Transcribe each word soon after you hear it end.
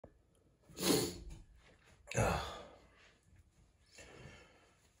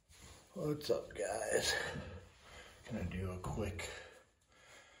What's up, guys? Gonna do a quick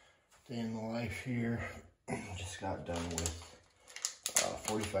day in the life here. Just got done with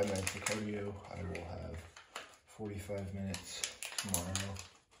 45 minutes of cardio. I will have 45 minutes tomorrow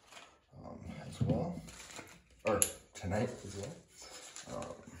as well, or tonight as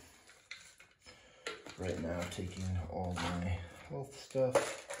well. Right now, taking all my health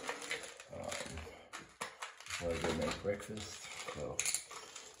stuff before I go make breakfast. So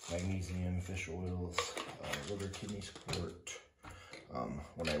magnesium, fish oils, liver kidney support.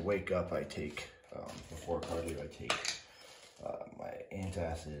 When I wake up, I take, before cardio, I take my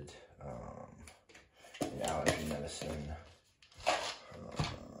antacid, and allergy medicine,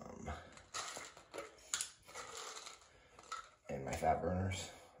 and my fat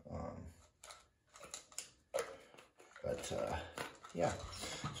burners. Yeah,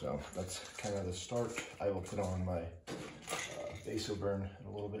 so that's kind of the start. I will put on my vaso burn in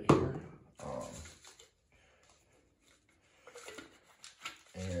a little bit here,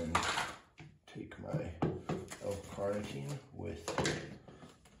 and take my L-carnitine with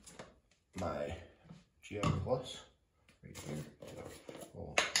my GI Plus right here,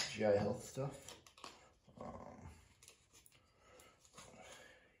 little GI health stuff.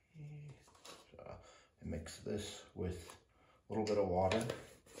 I mix this with a little bit of water,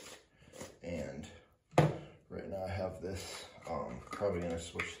 and right now I have this. Probably gonna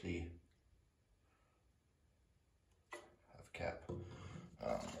switch the cap.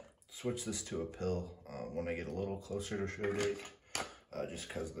 Switch this to a pill when I get a little closer to show date, just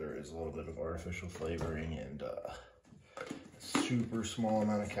because there is a little bit of artificial flavoring and a super small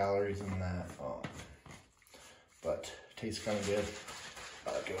amount of calories in that. But tastes kind of good.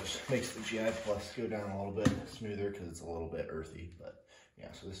 Makes the GI Plus go down a little bit smoother because it's a little bit earthy. But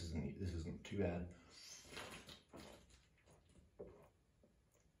yeah, so this isn't too bad.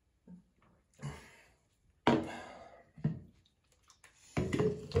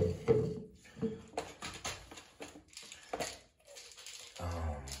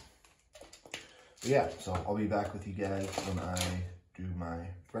 Yeah, so I'll be back with you guys when I do my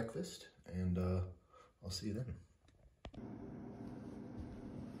breakfast, and I'll see you then.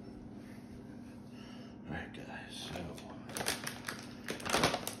 Alright guys, so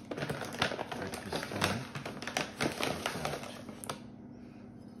breakfast time.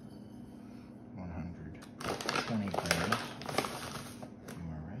 I've got 120 grams of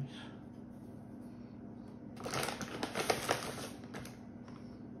my rice.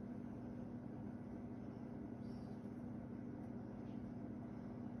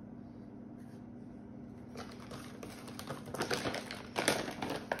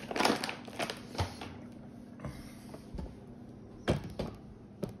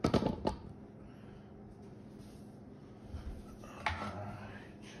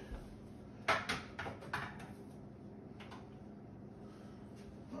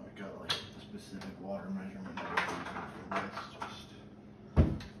 Specific water measurement for this. I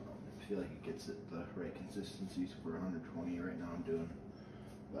feel like it gets it the right consistencies for 120. Right now I'm doing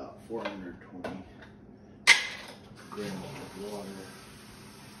about 420 grams of water.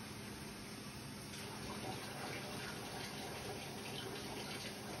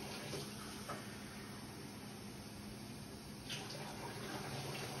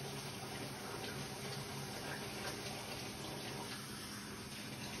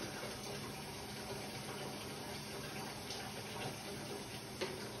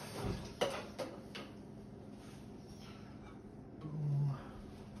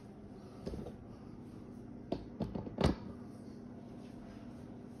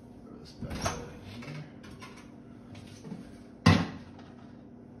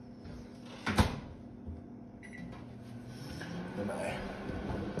 Then I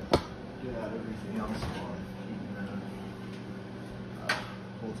get out everything else on keeping that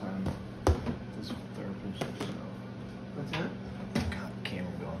whole time physical therapist. So that's it. Got the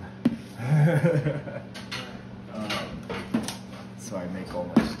camera going. So I make all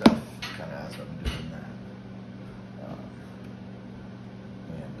my stuff kind of as I'm doing that.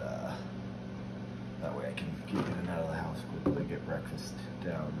 That way I can get in and out of the house quickly, get breakfast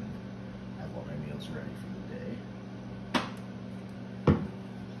down, and have all my meals ready for the day.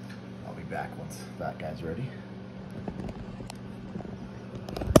 I'll be back once that guy's ready.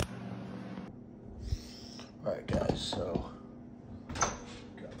 Alright guys, so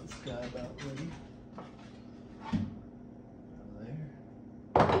got this guy about ready.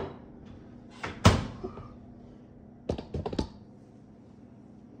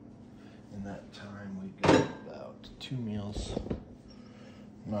 In that time we got about 2 meals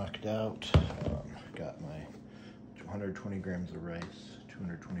knocked out. got my 120 grams of rice,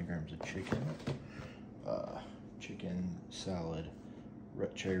 220 grams of chicken, chicken salad,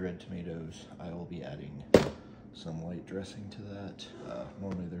 cherry red tomatoes. I will be adding some white dressing to that.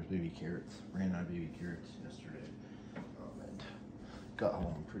 Normally there's baby carrots. Ran out of baby carrots yesterday, and got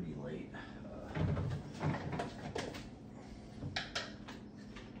home pretty late.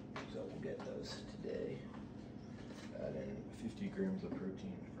 So we'll get those today. Add in 50 grams of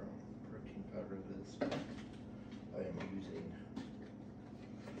protein from protein powder. This I am using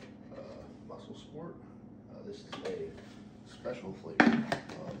Muscle Sport. This is a special flavor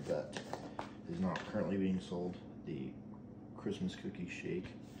that is not currently being sold. The Christmas cookie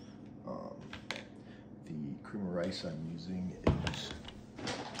shake. The cream of rice I'm using is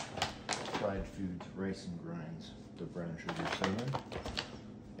Fried Foods Rice and Grinds, the brown sugar 7,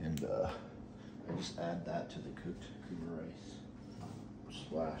 and I just add that to the cooked cream of rice.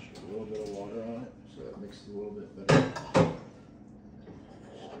 Splash a little bit of water on it so it mixes a little bit better.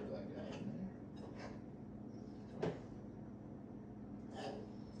 Stir that guy in there.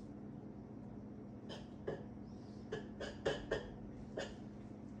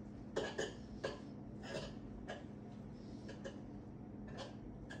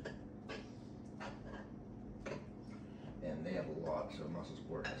 And they have a lot, so Muscle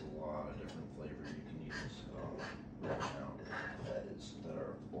Sport has a lot of different flavors you can use right now that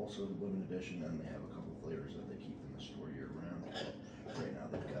are also limited edition, and they have a couple flavors that they keep in the store year round. Right now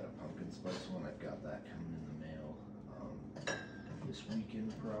they've got a pumpkin spice one. I've got that coming in the mail this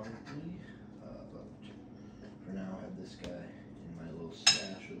weekend probably, but for now I have this guy in my little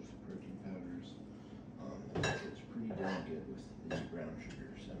stash of protein powders. It's pretty damn good with the brown sugar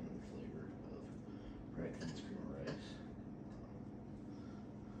cinnamon flavor of Fried Foods cream of rice.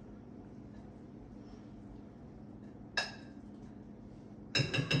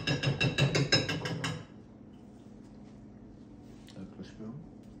 A spoon.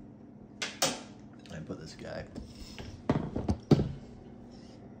 I put this guy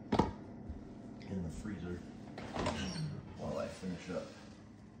in the freezer while I finish up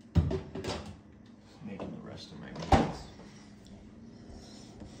making the rest of my meals.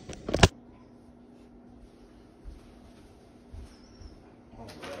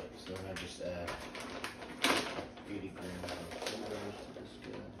 Alright, so I just add 80 grams of sugar to this guy.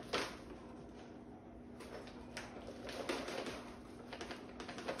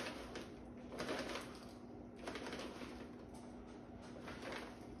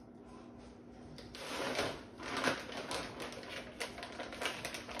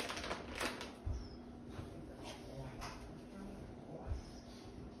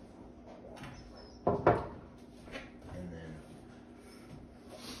 And then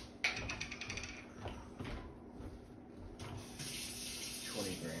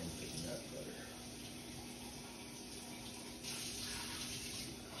 20 grams of nut butter.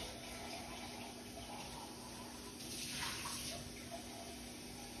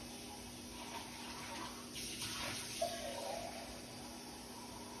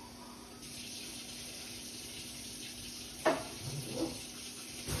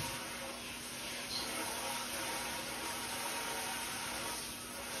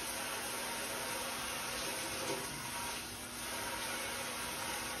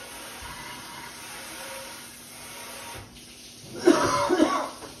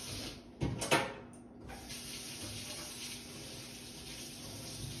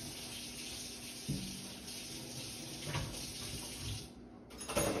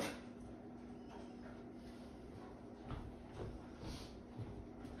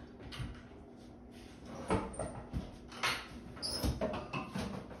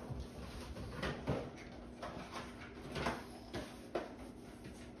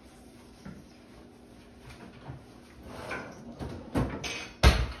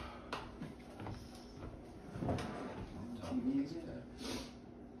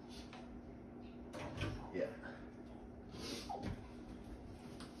 Yeah.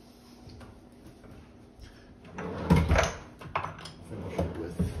 Finish it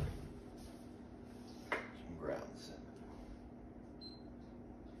with some ground cinnamon.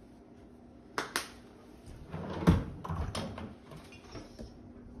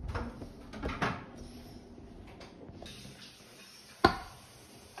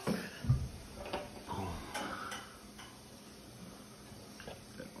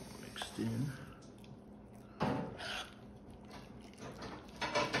 That all mixed in.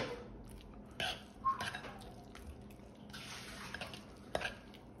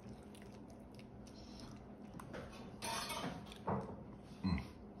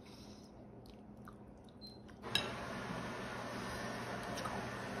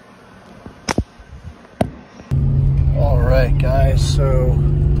 Alright guys, so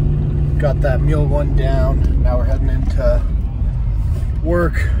got that meal one down. Now we're heading into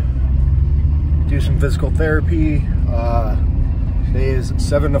work, do some physical therapy. Today is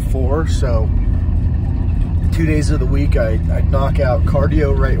 7 to 4, so 2 days of the week I knock out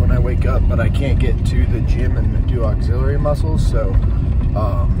cardio right when I wake up, but I can't get to the gym and do auxiliary muscles. So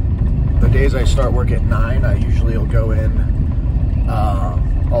the days I start work at 9, I usually will go in,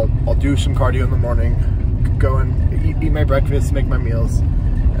 I'll do some cardio in the morning, go in, eat my breakfast, make my meals,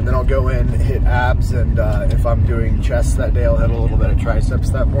 and then I'll go in, hit abs, and if I'm doing chest that day, I'll hit a little bit of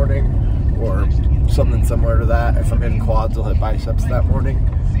triceps that morning, or something similar to that. If I'm hitting quads, I'll hit biceps that morning,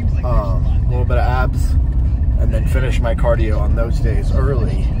 a little bit of abs, and then finish my cardio on those days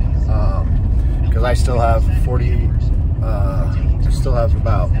early, because I still have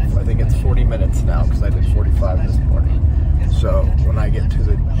about, I think it's 40 minutes now, because I did 45 this morning. So when I get to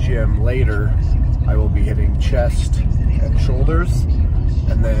the gym later, I will be hitting chest and shoulders,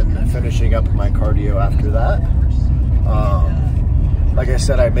 and then finishing up my cardio after that. Like I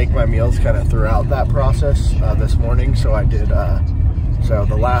said, I make my meals kind of throughout that process. This morning, so I did, so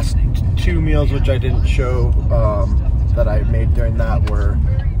the last 2 meals which I didn't show that I made during that were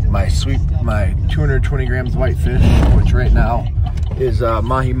my 220 grams whitefish, which right now is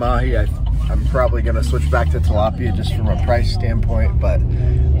mahi-mahi. I'm probably going to switch back to tilapia just from a price standpoint, but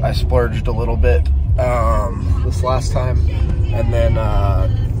I splurged a little bit this last time. And then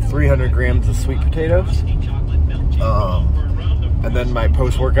 300 grams of sweet potatoes. And then my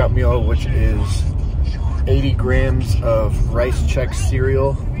post-workout meal, which is 80 grams of Rice Chex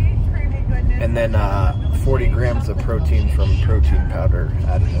cereal, and then 40 grams of protein from protein powder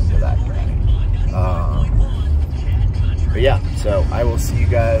added into that. But yeah, so I will see you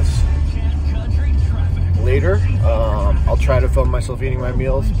guys later. I'll try to film myself eating my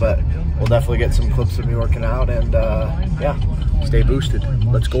meals, but we'll definitely get some clips of me working out, and yeah, stay boosted.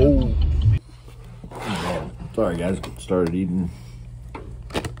 Let's go. Sorry guys, started eating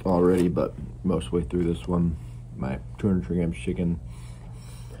already, but most way through this one. My 200 grams chicken,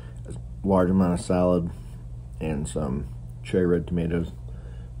 a large amount of salad, and some cherry red tomatoes.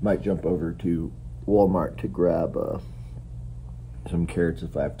 Might jump over to Walmart to grab some carrots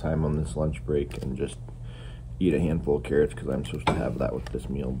if I have time on this lunch break, and just eat a handful of carrots because I'm supposed to have that with this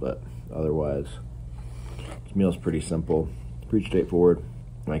meal. But otherwise, this meal is pretty simple, pretty straightforward.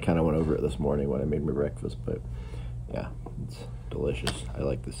 And I kind of went over it this morning when I made my breakfast, but yeah, it's delicious. I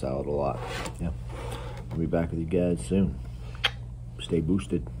like the salad a lot. Yeah, I'll be back with you guys soon. Stay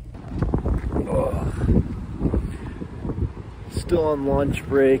boosted. Still on lunch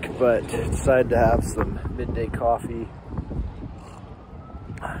break, but decided to have some midday coffee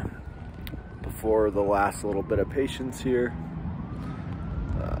before the last little bit of patience here.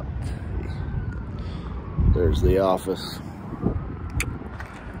 There's the office.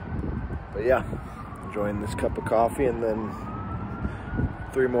 But yeah, enjoying this cup of coffee, and then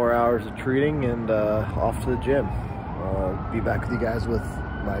 3 more hours of treating, and off to the gym. I'll be back with you guys with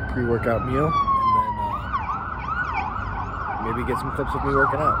my pre-workout meal, and then maybe get some clips of me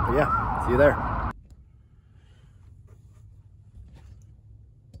working out. But yeah, see you there.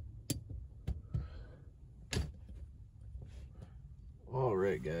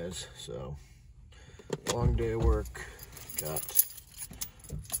 Alright guys, so long day of work. Got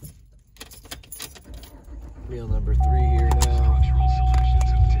meal number 3 here now.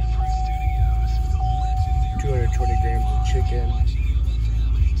 220 grams of chicken,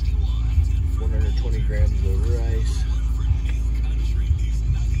 120 grams of rice,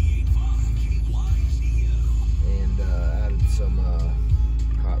 and added some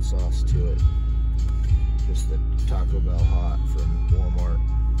hot sauce to it. Just the Taco Bell hot from Walmart.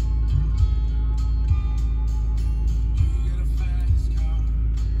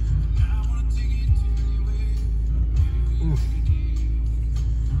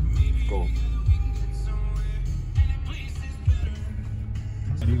 Cool.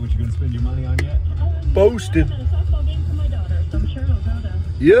 What you gonna spend your money on yet? Boasted.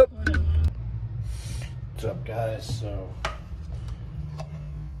 Yep. What's up guys? So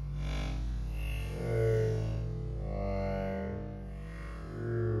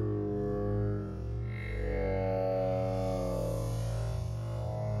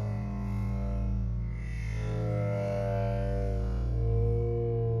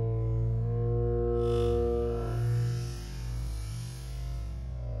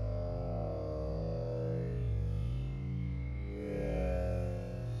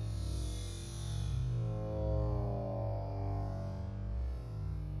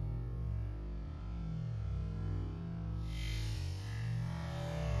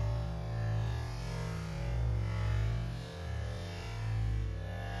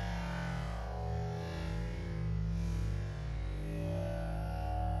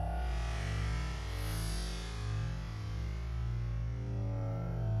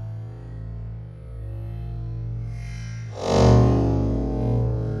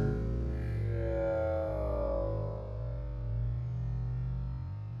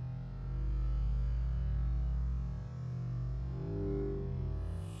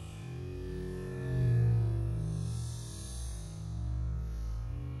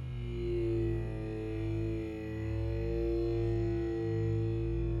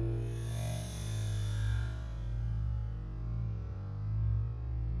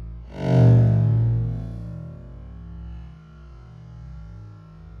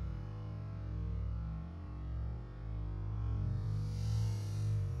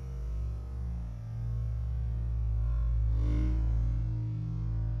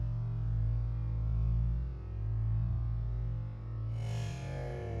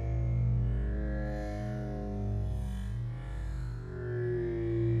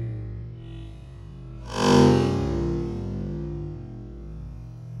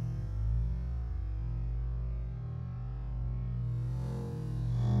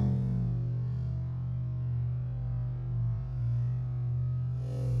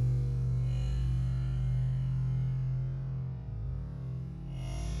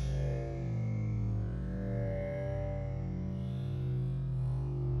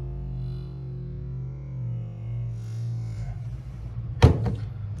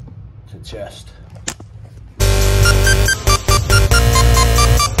chest.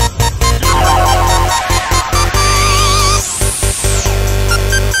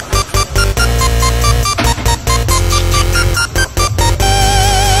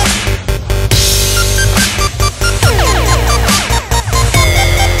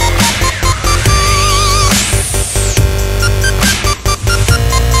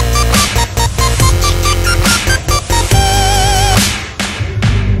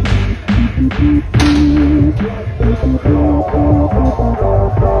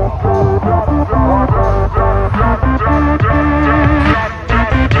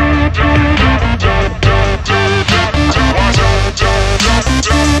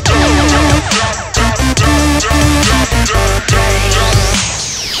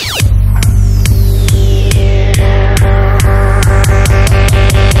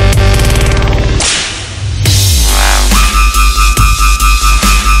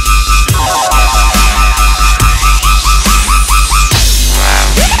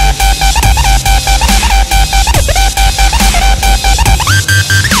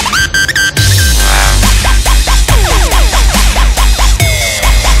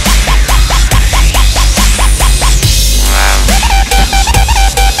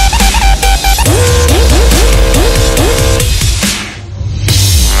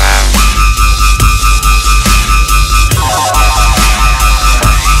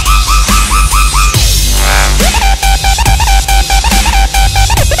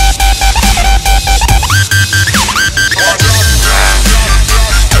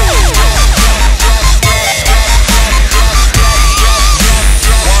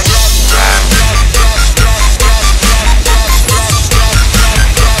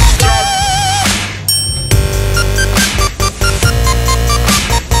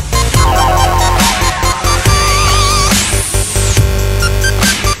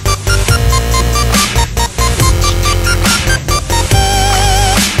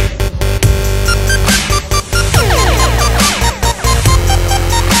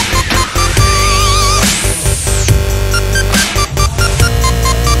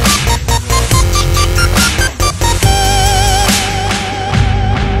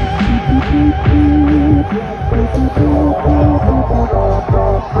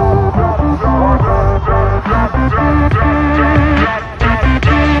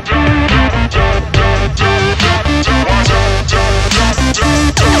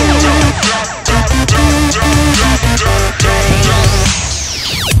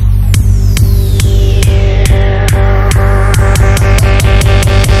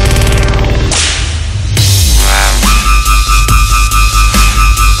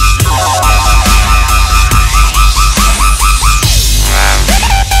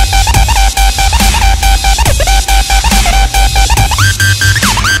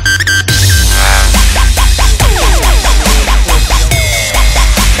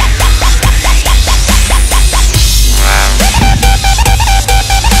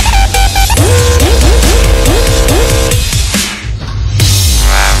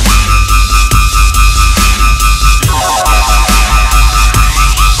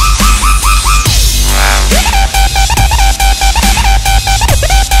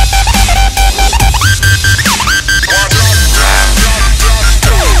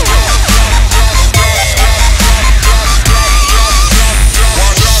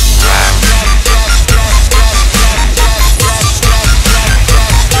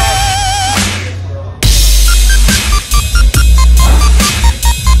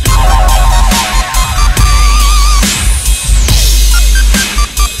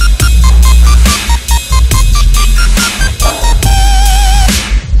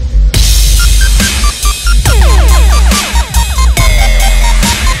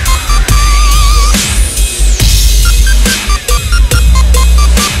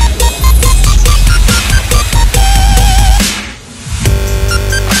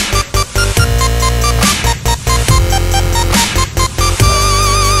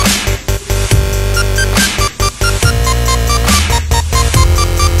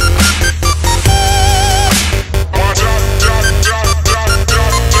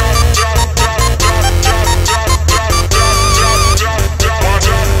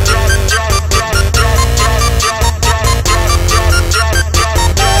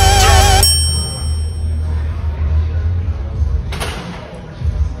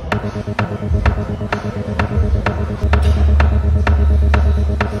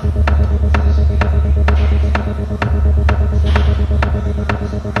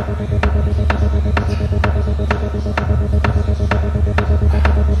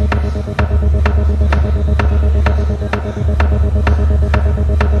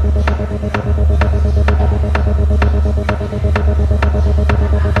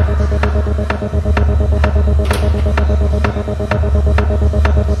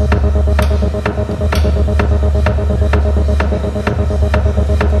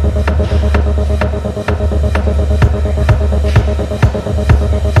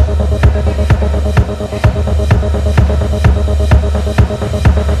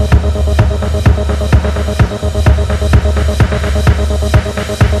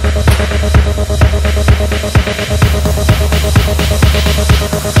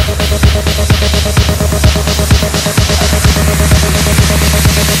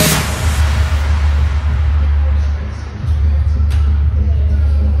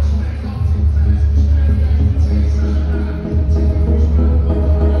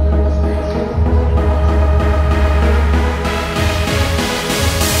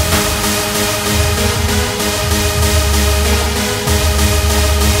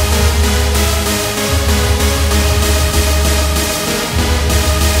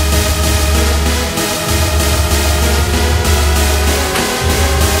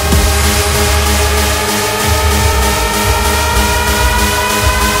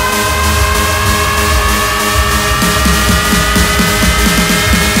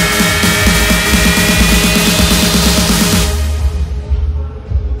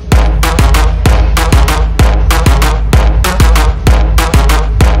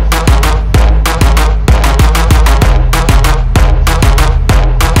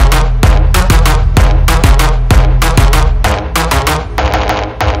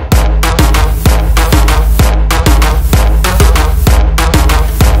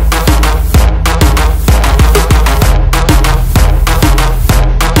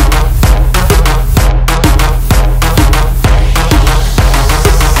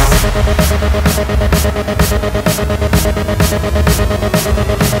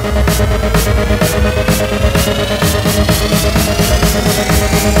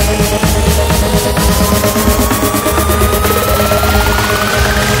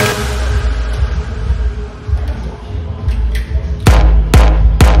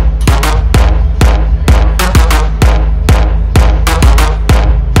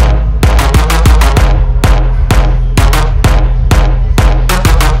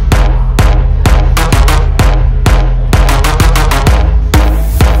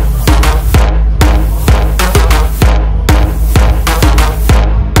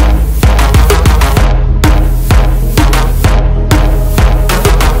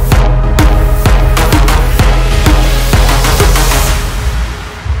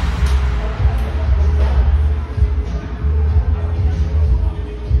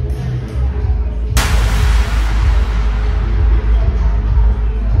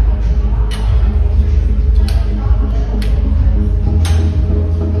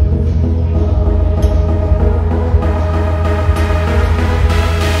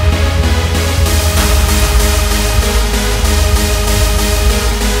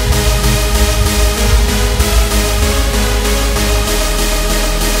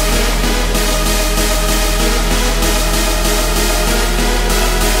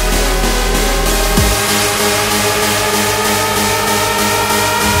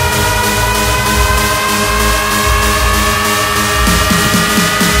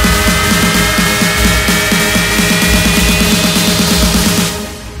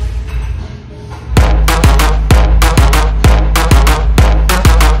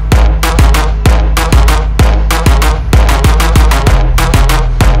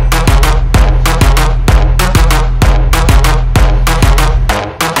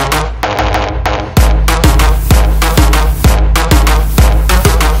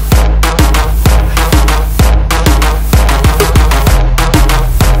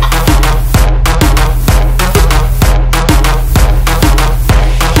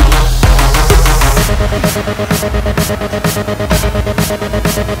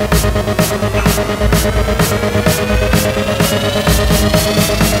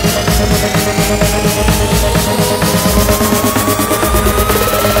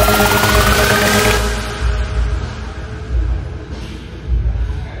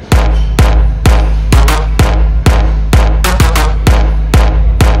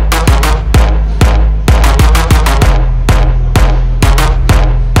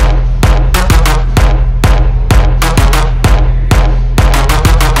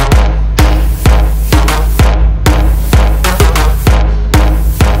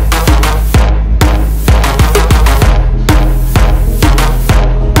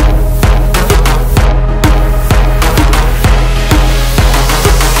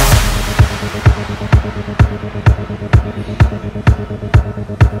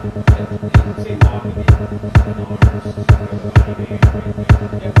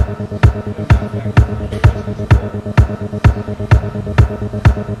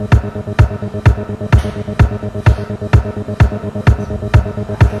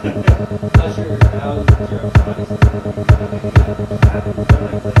 Not sure how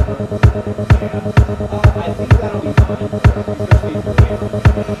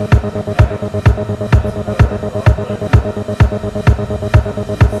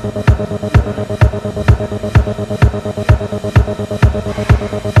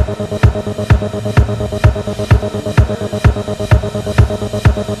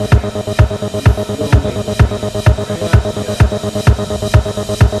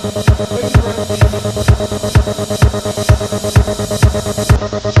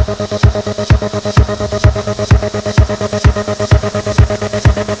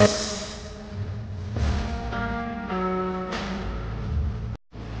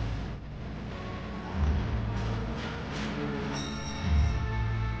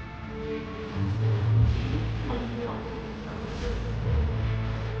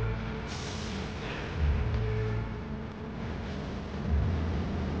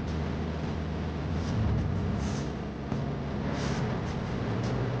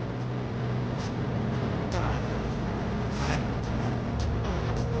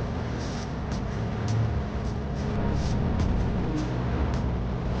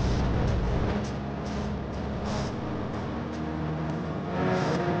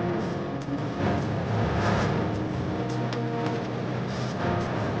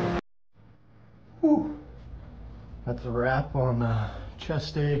Whew. That's a wrap on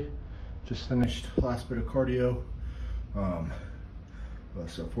chest day. Just finished last bit of cardio.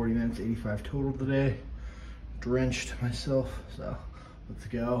 So 40 minutes, 85 total today. Drenched myself, so let's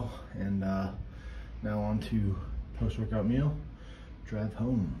go. And now on to post-workout meal, drive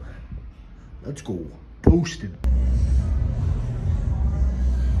home. Let's go. Toasted.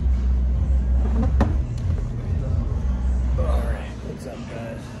 All right, what's up,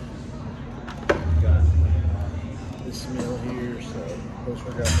 guys? Got this meal here, so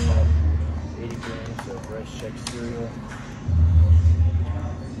post-workout meal, 80 grams of rice check cereal,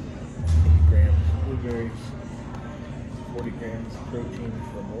 80 grams of blueberries, 40 grams of protein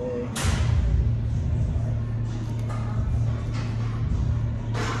from whey,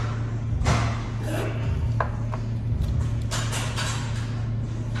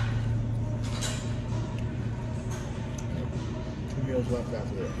 two meals left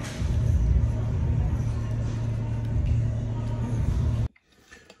after that.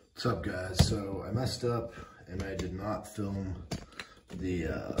 What's up, guys? So I messed up and I did not film the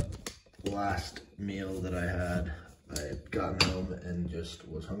last meal that I had. I had gotten home and just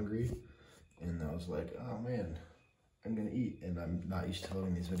was hungry, and I was like, oh man, I'm gonna eat. And I'm not used to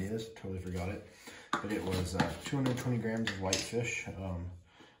filming these videos, totally forgot it. But it was 220 grams of white fish.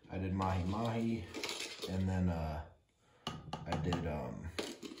 I did mahi-mahi, and then I did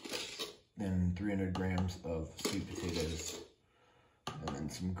then 300 grams of sweet potatoes, and then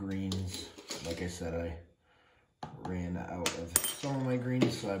some greens. Like I said, I ran out of some of my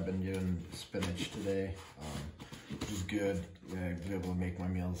greens, so I've been doing spinach today, which is good. I'll be able to make my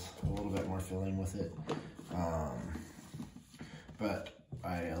meals a little bit more filling with it. But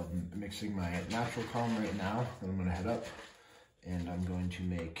I am mixing my natural calm right now, and I'm gonna head up, and I'm going to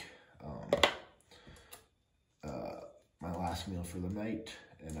make my last meal for the night,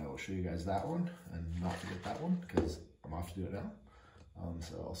 and I will show you guys that one, and not forget that one, because I'm off to do it now.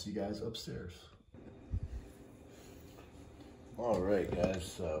 So I'll see you guys upstairs. All right, guys,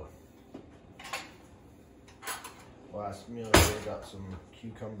 so last meal here, got some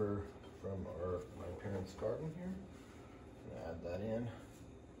cucumber from my parents' garden here. I'm gonna add that in.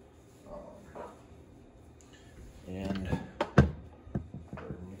 And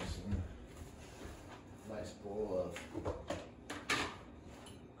we're mixing a nice bowl of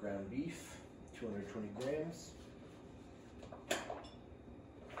ground beef, 220 grams.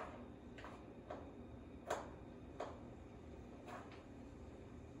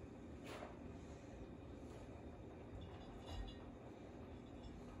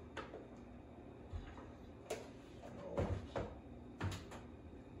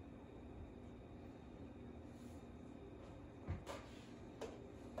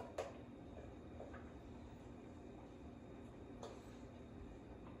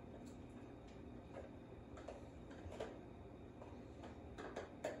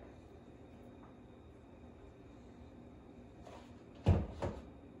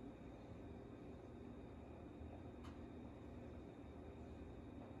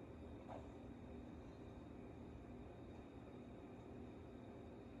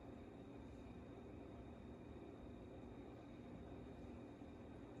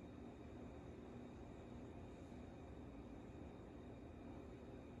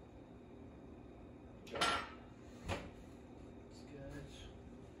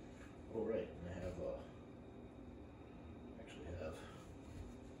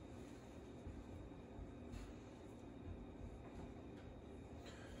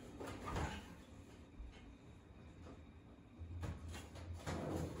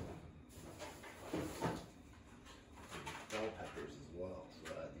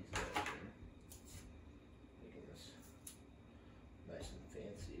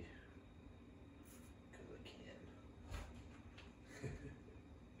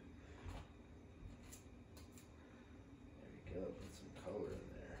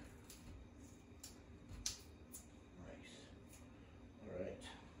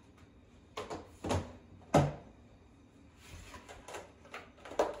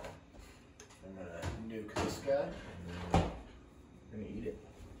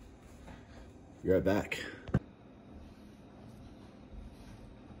 Be right back.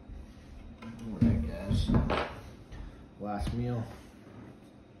 Alright guys, last meal.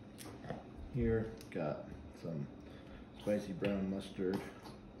 Here, got some spicy brown mustard.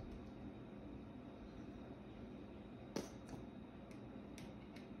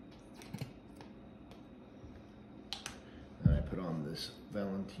 And I put on this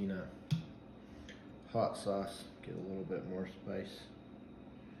Valentina hot sauce, get a little bit more spice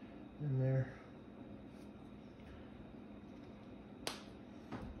in there.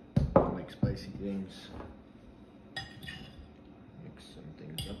 I like spicy things. Mix some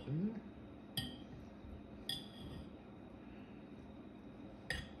things up in there.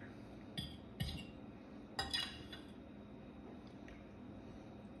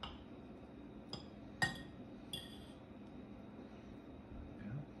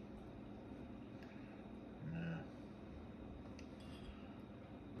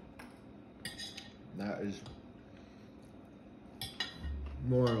 That is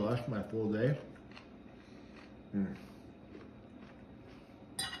more or less my full day.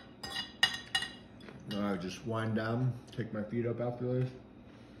 I just wind down, take my feet up after this,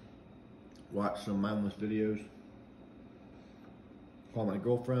 watch some mindless videos, call my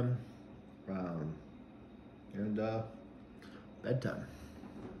girlfriend, and bedtime.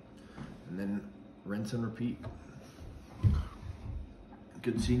 And then rinse and repeat.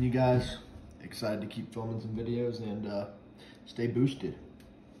 Good seeing you guys. Excited to keep filming some videos and stay boosted.